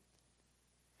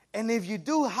 And if you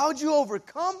do, how'd you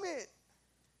overcome it?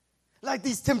 Like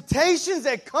these temptations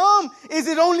that come, is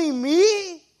it only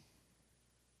me?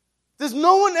 Does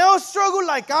no one else struggle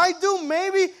like I do?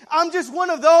 Maybe I'm just one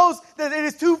of those that it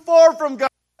is too far from God.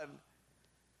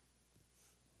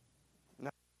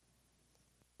 No,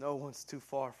 no one's too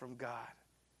far from God.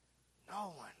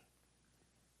 No one.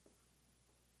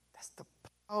 That's the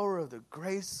power of the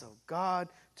grace of God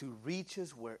to reach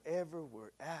us wherever we're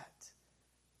at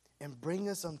and bring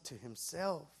us unto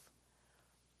Himself.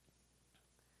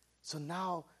 So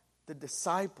now the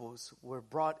disciples were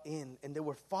brought in and they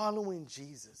were following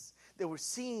Jesus. They were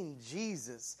seeing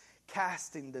Jesus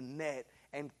casting the net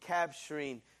and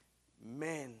capturing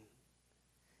men.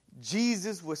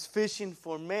 Jesus was fishing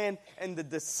for men, and the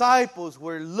disciples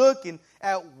were looking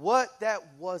at what that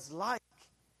was like.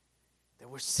 They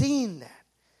were seeing that.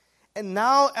 And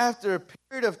now, after a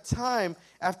period of time,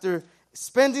 after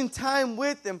spending time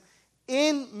with them,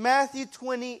 in Matthew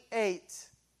 28,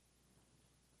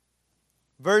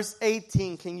 verse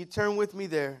 18, can you turn with me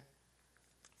there?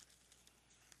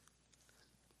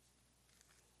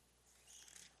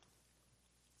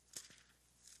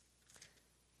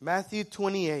 Matthew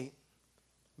 28,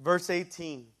 verse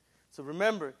 18. So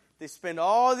remember, they spend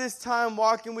all this time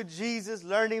walking with Jesus,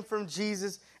 learning from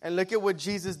Jesus, and look at what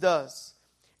Jesus does.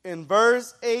 In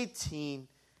verse 18,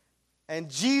 and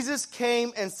Jesus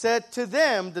came and said to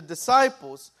them, the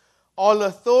disciples, all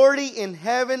authority in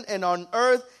heaven and on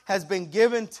earth has been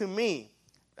given to me.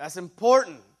 That's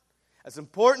important. That's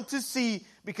important to see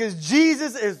because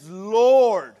Jesus is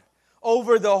Lord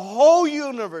over the whole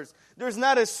universe. There's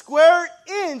not a square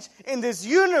inch in this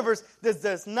universe that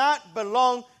does not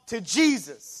belong to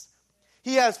Jesus.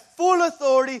 He has full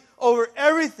authority over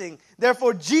everything.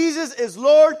 Therefore, Jesus is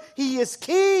Lord, He is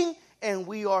King, and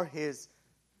we are His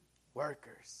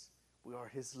workers. We are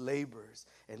His laborers.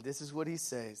 And this is what He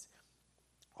says.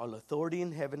 All authority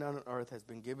in heaven and on earth has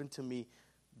been given to me.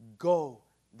 Go,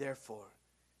 therefore.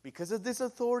 Because of this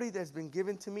authority that's been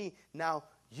given to me, now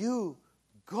you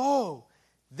go,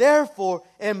 therefore,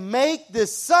 and make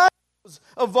disciples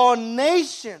of all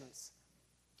nations.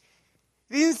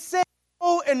 He didn't say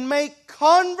go and make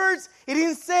converts. He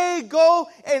didn't say go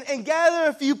and gather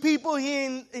a few people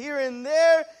here and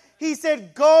there. He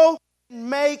said go and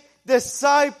make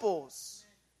disciples.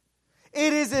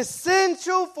 It is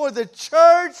essential for the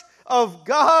church of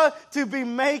God to be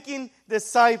making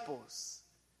disciples.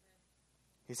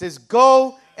 He says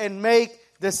go and make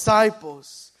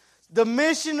disciples. The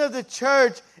mission of the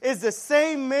church is the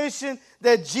same mission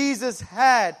that Jesus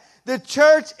had. The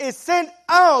church is sent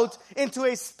out into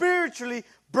a spiritually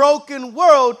broken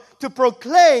world to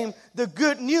proclaim the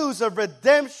good news of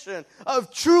redemption,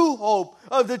 of true hope,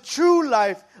 of the true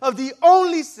life, of the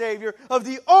only Savior, of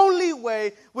the only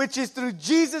way, which is through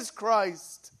Jesus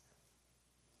Christ.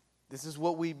 This is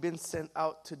what we've been sent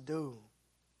out to do.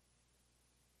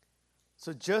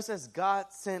 So just as God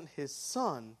sent His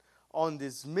Son on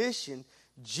this mission,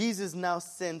 Jesus now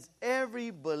sends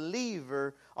every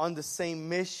believer on the same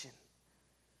mission.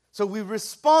 So we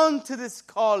respond to this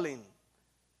calling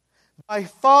by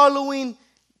following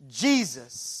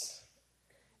Jesus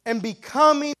and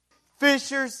becoming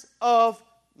fishers of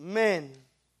men.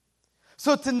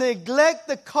 So to neglect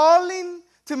the calling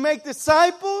to make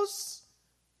disciples,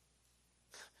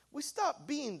 we stop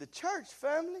being the church,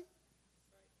 family.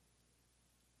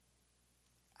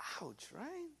 Ouch,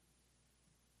 right?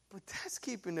 But that's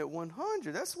keeping it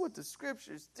 100. That's what the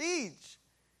scriptures teach.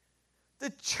 The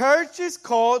church is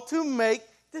called to make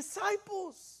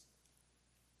disciples.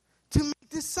 To make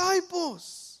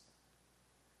disciples.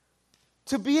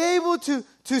 To be able to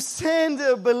send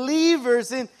believers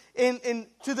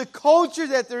to the culture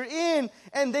that they're in,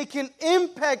 and they can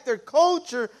impact their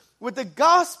culture with the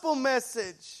gospel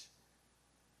message.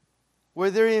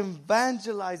 Where they're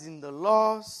evangelizing the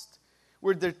lost,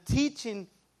 where they're teaching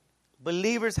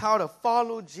believers how to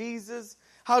follow Jesus,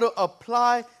 how to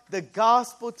apply the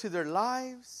gospel to their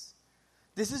lives.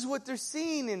 This is what they're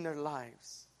seeing in their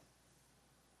lives.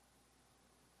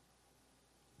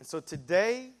 And so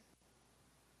today,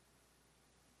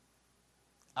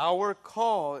 our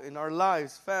call in our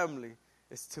lives, family,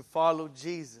 is to follow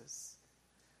Jesus.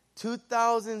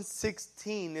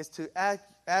 2016 is to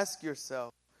ask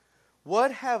yourself,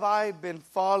 what have I been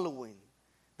following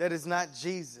that is not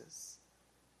Jesus?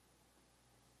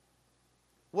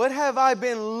 What have I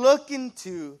been looking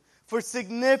to for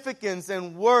significance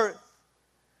and worth?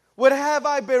 What have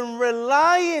I been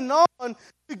relying on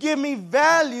to give me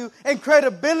value and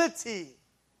credibility?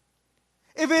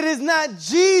 If it is not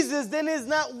Jesus, then it's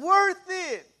not worth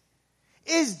it.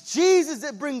 It's Jesus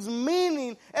that brings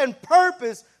meaning and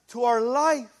purpose to our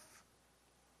life.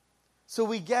 So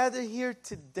we gather here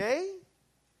today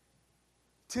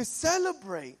to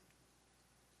celebrate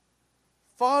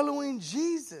following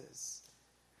Jesus.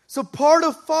 So part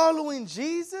of following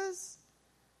Jesus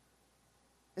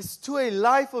is to a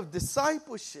life of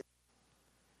discipleship.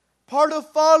 Part of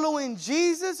following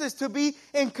Jesus is to be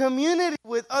in community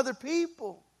with other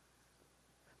people.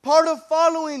 Part of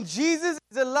following Jesus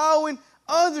is allowing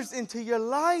others into your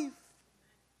life.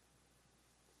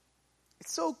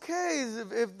 It's okay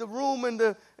if the room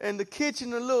and the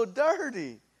kitchen are a little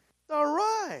dirty. It's all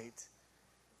right.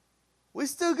 We're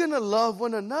still going to love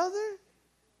one another.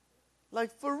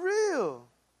 Like for real.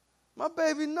 My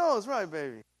baby knows, right,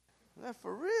 baby? That's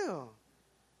for real.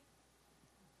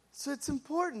 So it's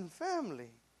important, family.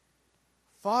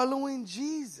 Following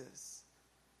Jesus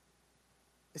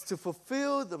is to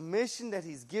fulfill the mission that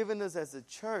He's given us as a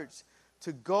church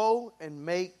to go and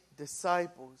make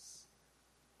disciples.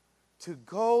 To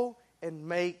go and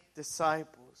make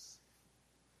disciples.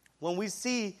 When we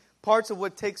see parts of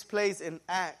what takes place in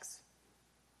Acts,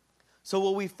 so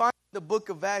what we find in the book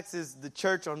of Acts is the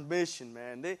church on mission,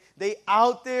 man. They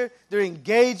out there, they're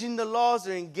engaging the laws,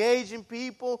 they're engaging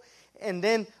people, and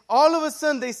then all of a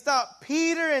sudden they stop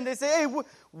Peter and they say, hey,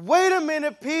 wait a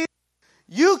minute, Peter.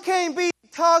 You can't be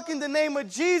talking the name of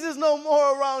Jesus no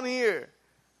more around here.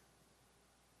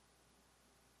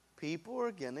 People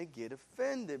are going to get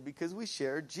offended because we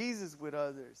share Jesus with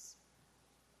others.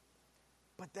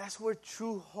 But that's where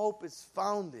true hope is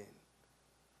found in.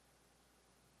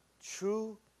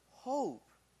 True hope.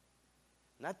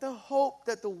 Not the hope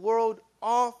that the world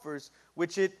offers,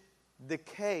 which it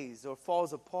decays or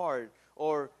falls apart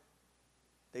or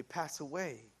they pass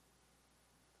away.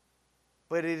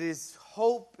 But it is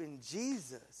hope in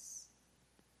Jesus.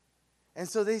 And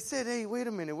so they said, hey, wait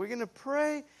a minute, we're going to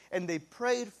pray. And they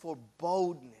prayed for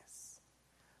boldness.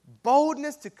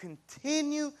 Boldness to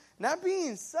continue, not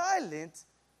being silent,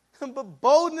 but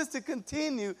boldness to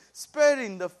continue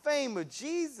spreading the fame of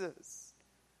Jesus.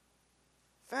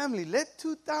 Family, let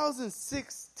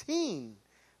 2016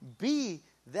 be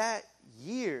that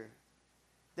year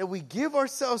that we give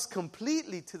ourselves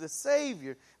completely to the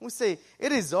Savior. And we say,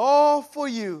 it is all for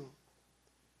you.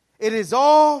 It is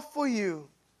all for you.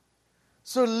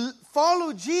 So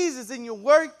follow Jesus in your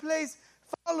workplace.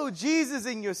 Follow Jesus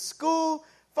in your school.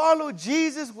 Follow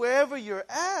Jesus wherever you're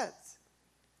at.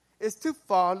 Is to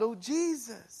follow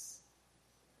Jesus.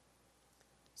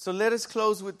 So let us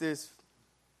close with this.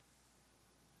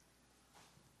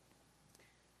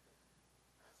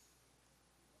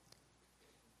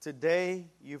 Today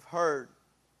you've heard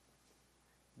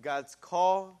God's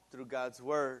call through God's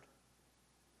word.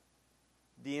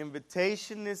 The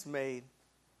invitation is made.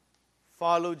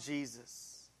 Follow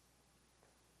Jesus.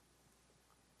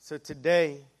 So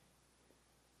today,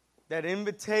 that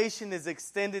invitation is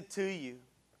extended to you.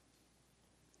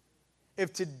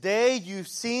 If today you've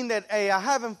seen that, hey, I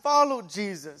haven't followed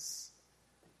Jesus.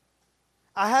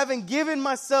 I haven't given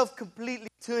myself completely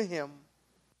to Him.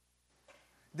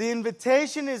 The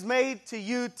invitation is made to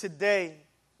you today.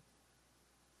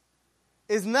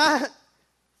 It's not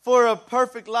for a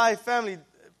perfect life, family.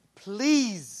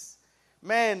 Please,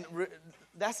 man,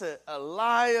 that's a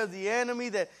lie of the enemy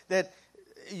that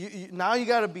now you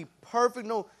got to be perfect.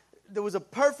 No, there was a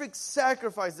perfect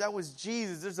sacrifice. That was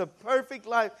Jesus. There's a perfect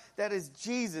life. That is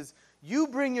Jesus. You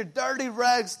bring your dirty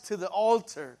rags to the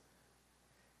altar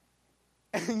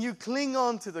and you cling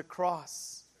on to the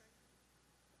cross.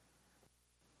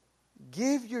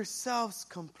 Give yourselves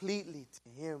completely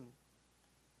to Him.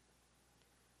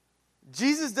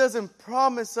 Jesus doesn't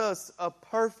promise us a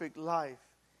perfect life.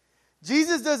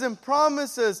 Jesus doesn't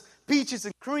promise us peaches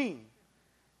and cream.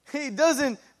 He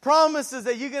doesn't promise us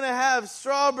that you're going to have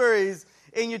strawberries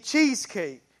in your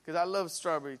cheesecake. Because I love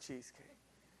strawberry cheesecake.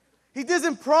 He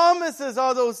doesn't promise us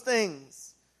all those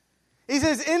things. He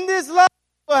says, in this life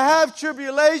you will have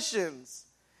tribulations.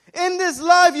 In this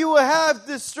life you will have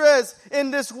distress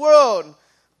in this world.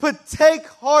 But take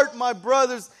heart, my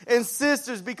brothers and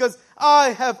sisters, because I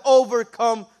have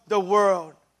overcome the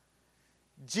world.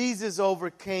 Jesus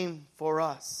overcame for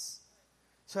us.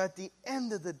 So at the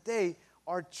end of the day,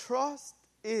 our trust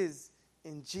is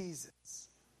in Jesus.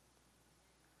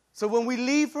 So when we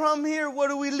leave from here, what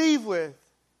do we leave with?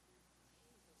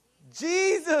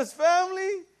 Jesus, family.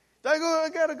 I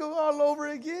got to go all over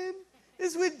again?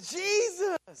 It's with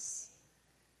Jesus.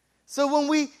 So when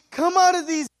we come out of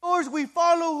these doors, we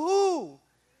follow who?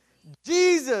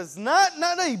 Jesus. Not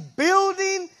a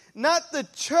building, not the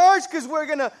church, because we're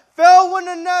going to fail one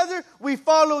another. We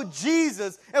follow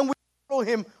Jesus, and we follow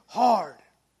Him hard.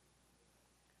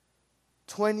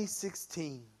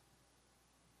 2016.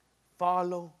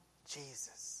 Follow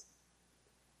Jesus.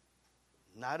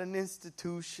 Not an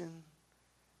institution,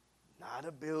 Not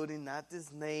a building, not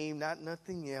this name, not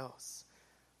nothing else,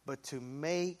 but to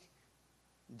make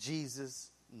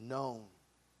Jesus known.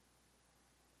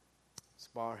 Let's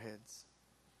bow our heads.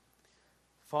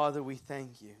 Father, we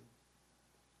thank you.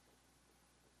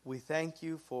 We thank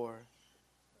you for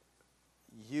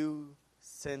you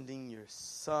sending your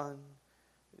Son,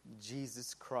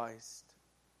 Jesus Christ,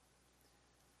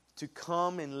 to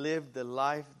come and live the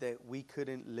life that we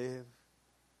couldn't live,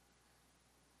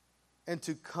 and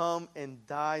to come and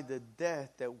die the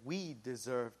death that we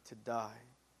deserve to die.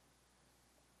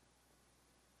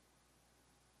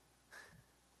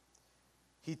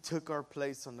 He took our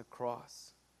place on the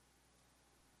cross,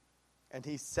 and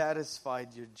He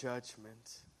satisfied your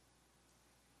judgment.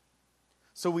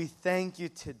 So we thank you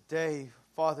today,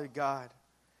 Father God,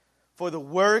 for the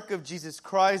work of Jesus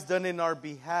Christ done in our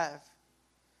behalf,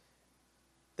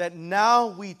 that now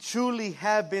we truly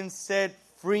have been set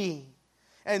free.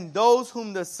 And those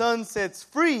whom the Son sets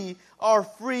free are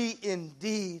free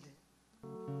indeed.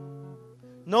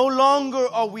 No longer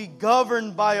are we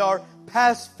governed by our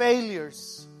past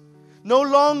failures. No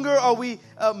longer are we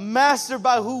mastered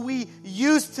by who we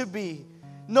used to be.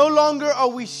 No longer are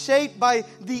we shaped by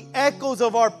the echoes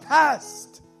of our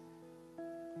past.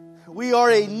 We are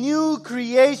a new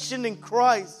creation in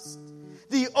Christ.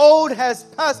 The old has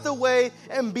passed away,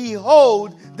 and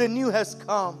behold, the new has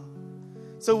come.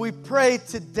 So we pray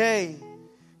today,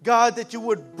 God, that you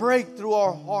would break through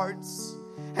our hearts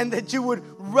and that you would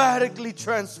radically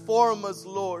transform us,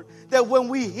 Lord. That when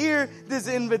we hear this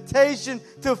invitation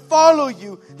to follow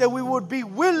you, that we would be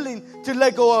willing to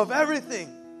let go of everything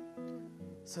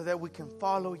so that we can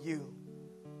follow you.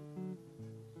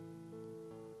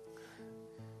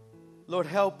 Lord,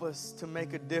 help us to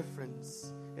make a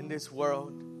difference in this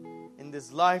world, in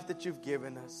this life that you've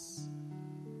given us,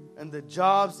 and the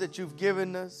jobs that you've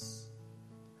given us,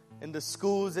 and the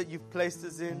schools that you've placed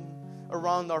us in,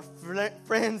 around our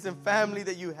friends and family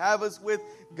that you have us with.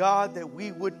 God, that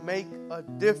we would make a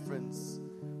difference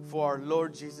for our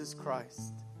Lord Jesus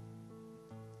Christ.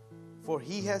 For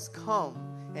He has come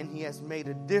and He has made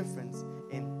a difference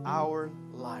in our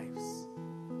lives.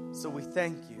 So we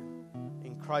thank you.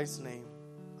 In Christ's name,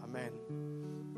 amen.